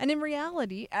 And in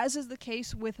reality, as is the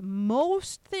case with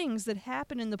most things that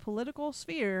happen in the political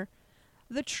sphere,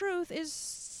 the truth is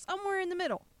somewhere in the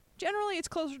middle. Generally, it's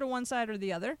closer to one side or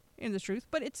the other in the truth,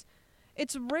 but it's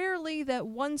rarely that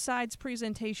one side's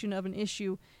presentation of an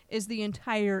issue is the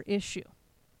entire issue.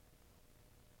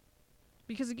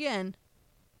 Because again,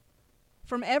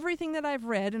 from everything that I've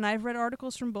read, and I've read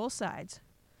articles from both sides,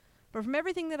 but from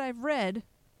everything that I've read,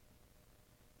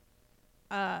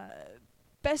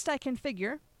 best I can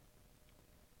figure,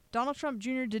 Donald Trump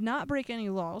Jr. did not break any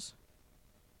laws,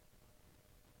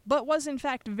 but was in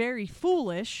fact very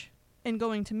foolish in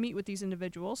going to meet with these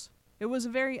individuals. It was a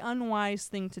very unwise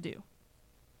thing to do.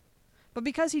 But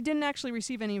because he didn't actually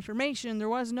receive any information, there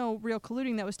was no real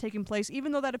colluding that was taking place,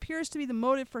 even though that appears to be the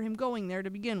motive for him going there to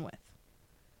begin with.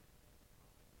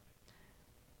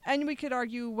 And we could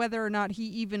argue whether or not he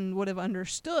even would have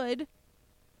understood,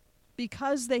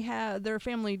 because their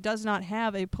family does not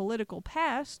have a political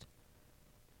past,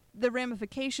 the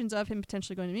ramifications of him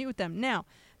potentially going to meet with them. Now,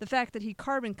 the fact that he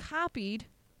carbon copied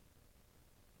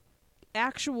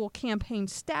actual campaign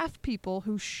staff people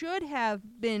who should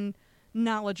have been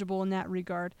knowledgeable in that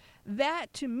regard,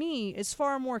 that to me is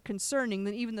far more concerning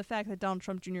than even the fact that Donald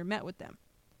Trump Jr. met with them.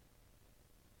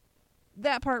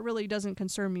 That part really doesn't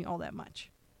concern me all that much,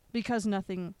 because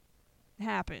nothing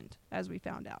happened, as we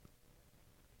found out.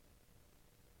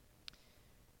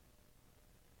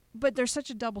 But there's such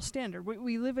a double standard.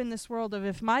 We live in this world of,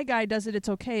 if my guy does it, it's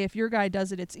okay. If your guy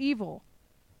does it, it's evil.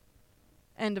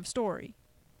 End of story.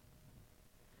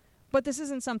 But this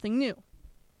isn't something new.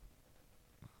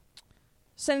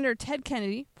 Senator Ted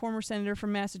Kennedy, former senator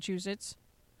from Massachusetts,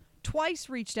 twice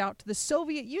reached out to the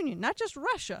Soviet Union, not just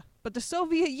Russia, but the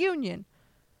Soviet Union,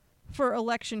 for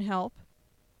election help.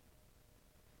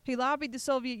 He lobbied the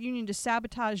Soviet Union to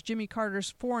sabotage Jimmy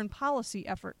Carter's foreign policy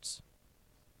efforts.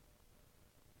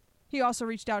 He also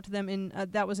reached out to them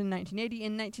that was in 1980.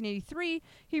 In 1983,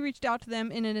 he reached out to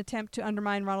them in an attempt to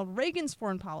undermine Ronald Reagan's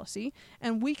foreign policy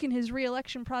and weaken his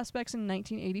re-election prospects in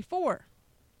 1984.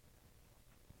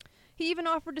 He even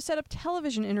offered to set up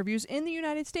television interviews in the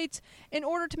United States in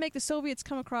order to make the Soviets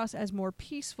come across as more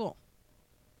peaceful.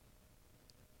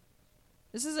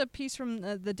 This is a piece from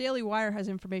the Daily Wire has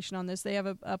information on this. They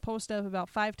have a post up about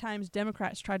 5 times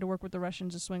Democrats tried to work with the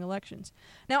Russians to swing elections.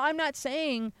 Now, I'm not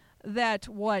saying that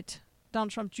what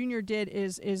Donald Trump Jr. did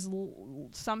is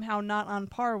somehow not on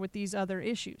par with these other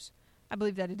issues. I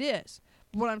believe that it is.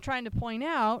 But what I'm trying to point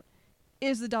out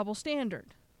is the double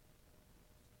standard.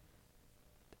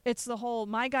 It's the whole,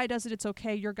 my guy does it, it's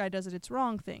okay, your guy does it, it's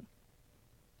wrong thing.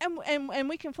 And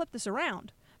we can flip this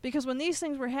around. Because when these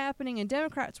things were happening and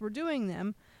Democrats were doing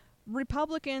them,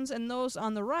 Republicans and those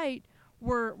on the right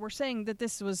were saying that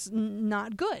this was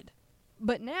not good.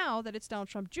 But now that it's Donald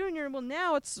Trump Jr., well,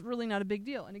 now it's really not a big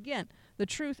deal. And again, the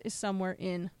truth is somewhere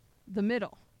in the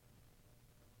middle.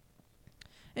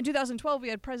 In 2012, we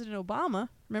had President Obama,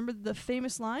 remember the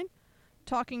famous line,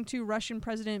 talking to Russian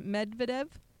President Medvedev,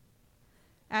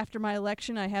 after my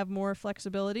election, I have more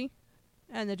flexibility.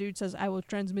 And the dude says, I will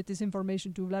transmit this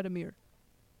information to Vladimir.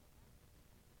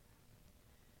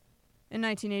 In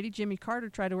 1980, Jimmy Carter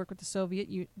tried to work with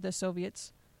the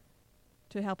Soviets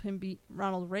to help him beat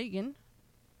Ronald Reagan.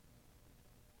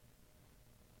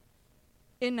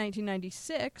 In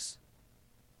 1996,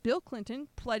 Bill Clinton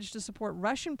pledged to support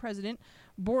Russian President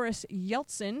Boris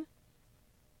Yeltsin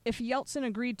if Yeltsin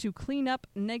agreed to clean up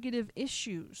negative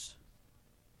issues.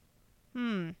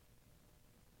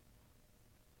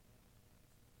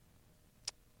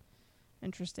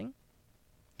 Interesting.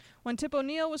 When Tip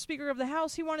O'Neill was Speaker of the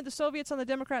House, he wanted the Soviets on the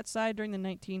Democrat side during the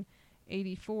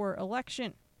 1984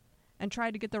 election and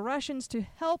tried to get the Russians to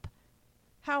help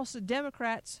House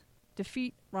Democrats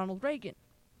defeat Ronald Reagan.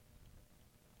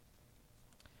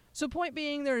 So point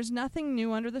being, there is nothing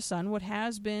new under the sun. What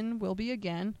has been will be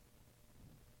again.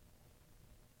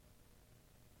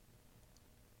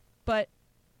 But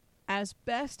as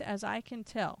best as I can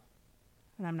tell,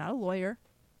 and I'm not a lawyer,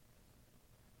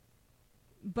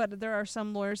 but there are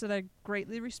some lawyers that I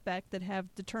greatly respect that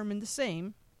have determined the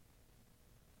same,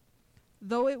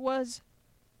 though it was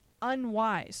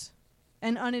unwise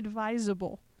and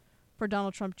unadvisable for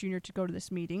Donald Trump Jr. to go to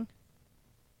this meeting,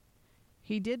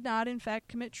 he did not, in fact,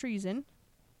 commit treason.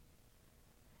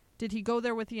 Did he go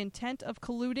there with the intent of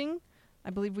colluding?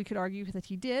 I believe we could argue that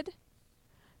he did.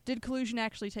 Did collusion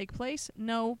actually take place?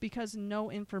 No, because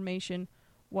no information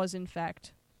was in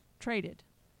fact traded.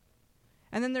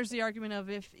 And then there's the argument of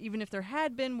even if there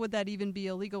had been, would that even be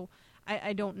illegal?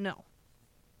 I don't know.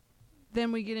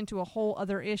 Then we get into a whole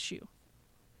other issue.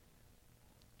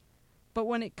 But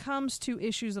when it comes to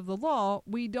issues of the law,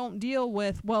 we don't deal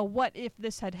with, well, what if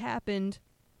this had happened?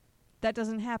 That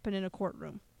doesn't happen in a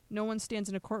courtroom. No one stands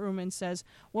in a courtroom and says,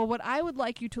 well, what I would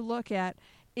like you to look at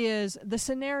is the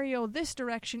scenario this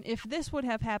direction. If this would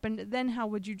have happened, then how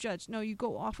would you judge? No, you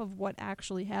go off of what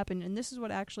actually happened, and this is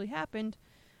what actually happened,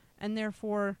 and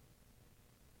therefore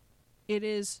it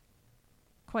is,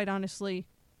 quite honestly,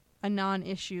 a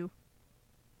non-issue,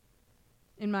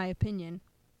 in my opinion,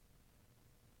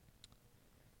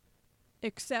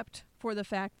 except for the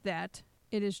fact that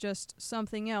it is just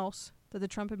something else that the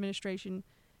Trump administration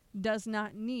does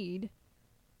not need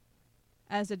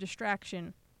as a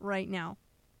distraction right now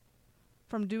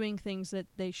from doing things that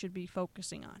they should be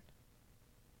focusing on.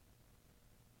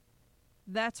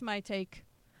 That's my take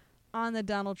on the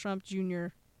Donald Trump Jr.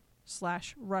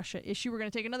 / Russia issue. We're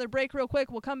going to take another break real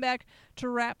quick. We'll come back to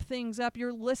wrap things up.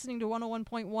 You're listening to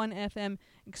 101.1 FM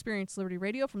Experience Liberty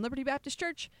Radio from Liberty Baptist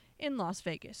Church in Las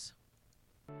Vegas.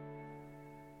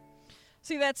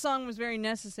 See, that song was very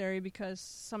necessary because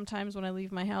sometimes when I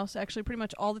leave my house, actually pretty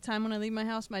much all the time when I leave my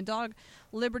house, my dog,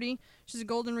 Liberty, she's a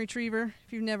golden retriever.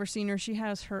 If you've never seen her, she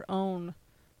has her own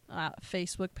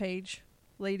Facebook page,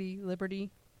 Lady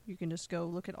Liberty. You can just go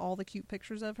look at all the cute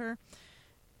pictures of her.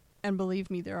 And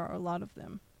believe me, there are a lot of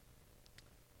them.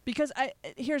 Because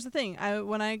here's the thing.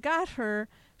 When I got her,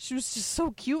 she was just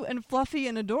so cute and fluffy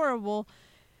and adorable.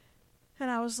 And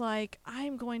I was like,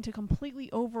 I'm going to completely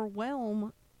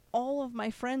overwhelm all of my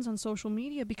friends on social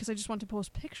media because I just want to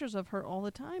post pictures of her all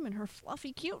the time and her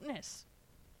fluffy cuteness.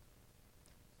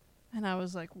 And I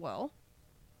was like, well,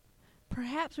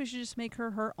 perhaps we should just make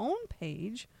her own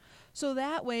page So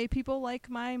that way, people like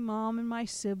my mom and my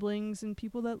siblings and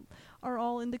people that are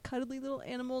all into cuddly little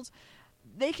animals,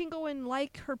 they can go and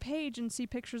like her page and see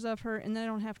pictures of her, and then I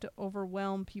don't have to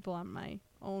overwhelm people on my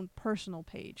own personal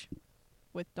page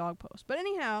with dog posts. But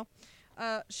anyhow,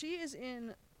 she is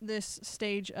in this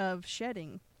stage of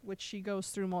shedding, which she goes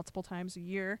through multiple times a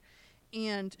year,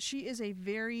 and she is a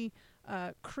very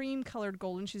cream-colored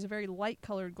golden. She's a very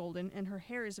light-colored golden, and her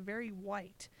hair is very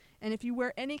white. And if you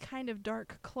wear any kind of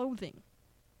dark clothing,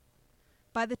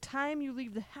 by the time you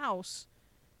leave the house,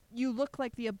 you look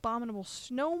like the abominable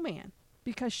snowman,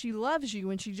 because she loves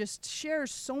you and she just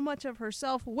shares so much of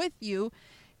herself with you.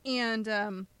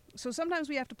 And so sometimes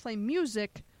we have to play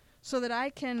music so that I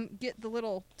can get the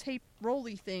little tape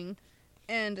rolly thing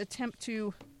and attempt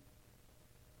to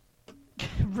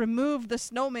remove the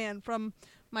snowman from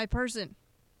my person.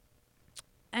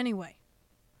 Anyway,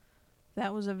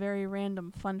 that was a very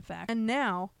random fun fact. And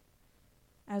now,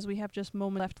 as we have just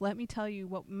moments left, let me tell you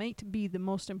what might be the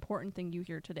most important thing you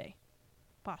hear today.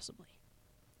 Possibly.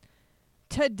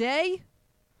 Today,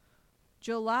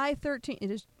 July 13th,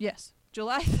 it is, yes,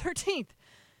 July 13th,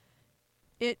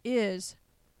 it is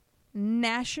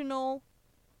National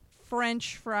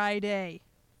French Fry Day.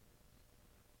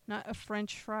 Not a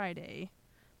French Friday.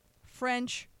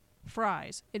 French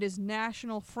fries. It is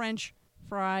National French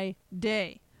Fry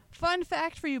Day. Fun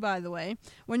fact for you, by the way.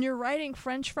 When you're writing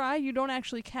French fry, you don't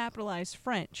actually capitalize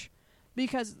French,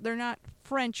 because they're not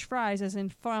French fries as in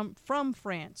from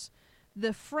France.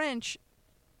 The French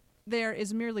there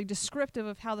is merely descriptive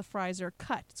of how the fries are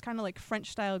cut. It's kind of like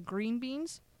French-style green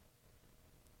beans.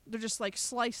 They're just like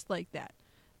sliced like that.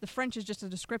 The French is just a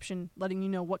description letting you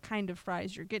know what kind of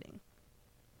fries you're getting.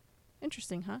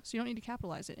 Interesting, huh? So you don't need to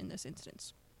capitalize it in this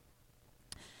instance.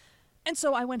 And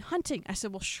so I went hunting. I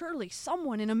said, well, surely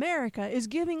someone in America is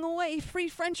giving away free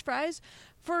French fries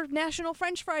for National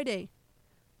French Fry Day.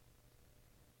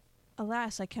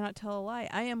 Alas, I cannot tell a lie.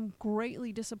 I am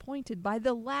greatly disappointed by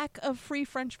the lack of free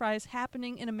French fries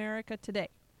happening in America today.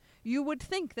 You would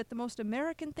think that the most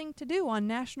American thing to do on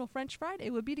National French Fry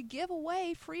Day would be to give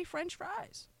away free French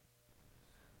fries.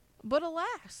 But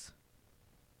alas,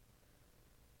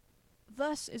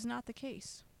 thus is not the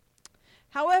case.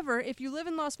 However, if you live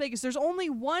in Las Vegas, there's only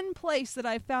one place that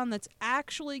I've found that's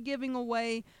actually giving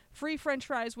away free French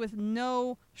fries with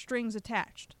no strings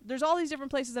attached. There's all these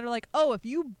different places that are like, oh, if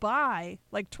you buy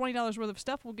like $20 worth of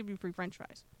stuff, we'll give you free French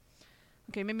fries.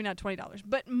 Okay, maybe not $20,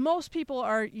 but most people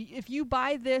are, if you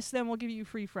buy this, then we'll give you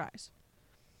free fries.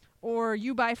 Or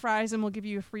you buy fries and we'll give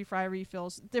you free fry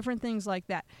refills, different things like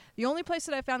that. The only place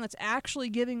that I found that's actually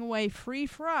giving away free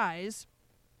fries,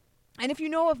 and if you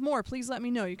know of more, please let me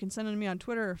know. You can send them to me on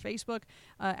Twitter or Facebook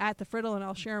at The Friddle, and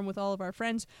I'll share them with all of our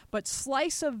friends. But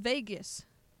Slice of Vegas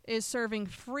is serving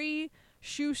free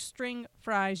shoestring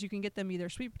fries. You can get them either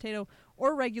sweet potato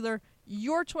or regular.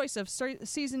 Your choice of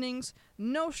seasonings.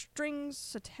 No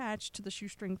strings attached to the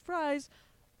shoestring fries.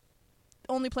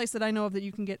 Only place that I know of that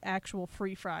you can get actual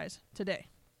free fries today.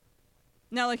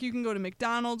 Now, like, you can go to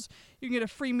McDonald's. You can get a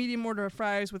free medium order of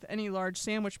fries with any large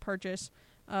sandwich purchase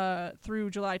through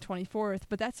July 24th,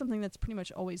 but that's something that's pretty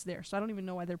much always there, so I don't even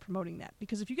know why they're promoting that.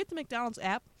 Because if you get the McDonald's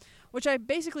app, which I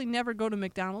basically never go to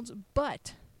McDonald's,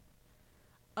 but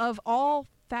of all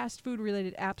fast food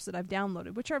related apps that I've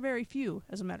downloaded, which are very few,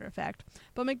 as a matter of fact,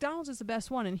 but McDonald's is the best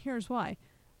one, and here's why.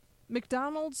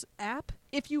 McDonald's app,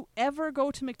 if you ever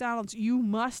go to McDonald's, you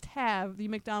must have the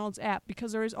McDonald's app,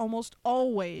 because there is almost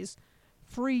always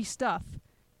free stuff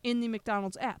in the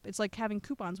McDonald's app. It's like having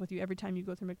coupons with you every time you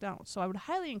go through McDonald's. So I would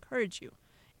highly encourage you,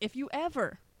 if you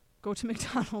ever go to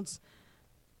McDonald's,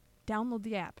 download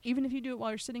the app. Even if you do it while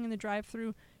you're sitting in the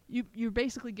drive-thru, you're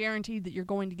basically guaranteed that you're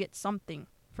going to get something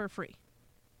for free.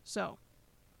 So,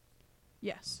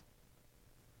 yes.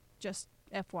 Just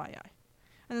FYI.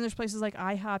 And then there's places like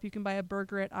IHOP. You can buy a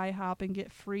burger at IHOP and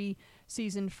get free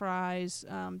seasoned fries,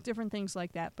 different things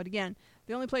like that. But again,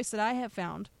 the only place that I have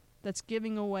found that's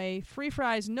giving away free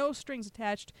fries, no strings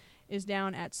attached, is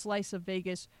down at Slice of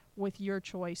Vegas with your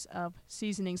choice of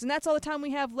seasonings. And that's all the time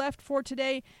we have left for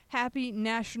today. Happy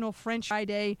National French Fry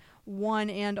Day,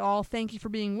 one and all. Thank you for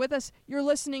being with us. You're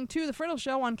listening to The Friddle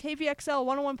Show on KVXL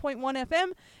 101.1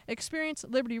 FM, Experience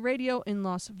Liberty Radio in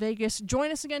Las Vegas.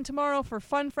 Join us again tomorrow for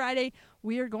Fun Friday.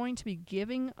 We are going to be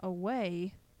giving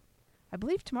away, I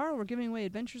believe tomorrow we're giving away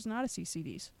Adventures in Odyssey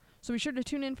CDs. So be sure to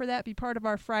tune in for that, be part of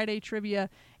our Friday trivia,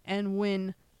 and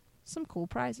win some cool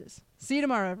prizes. See you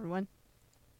tomorrow, everyone.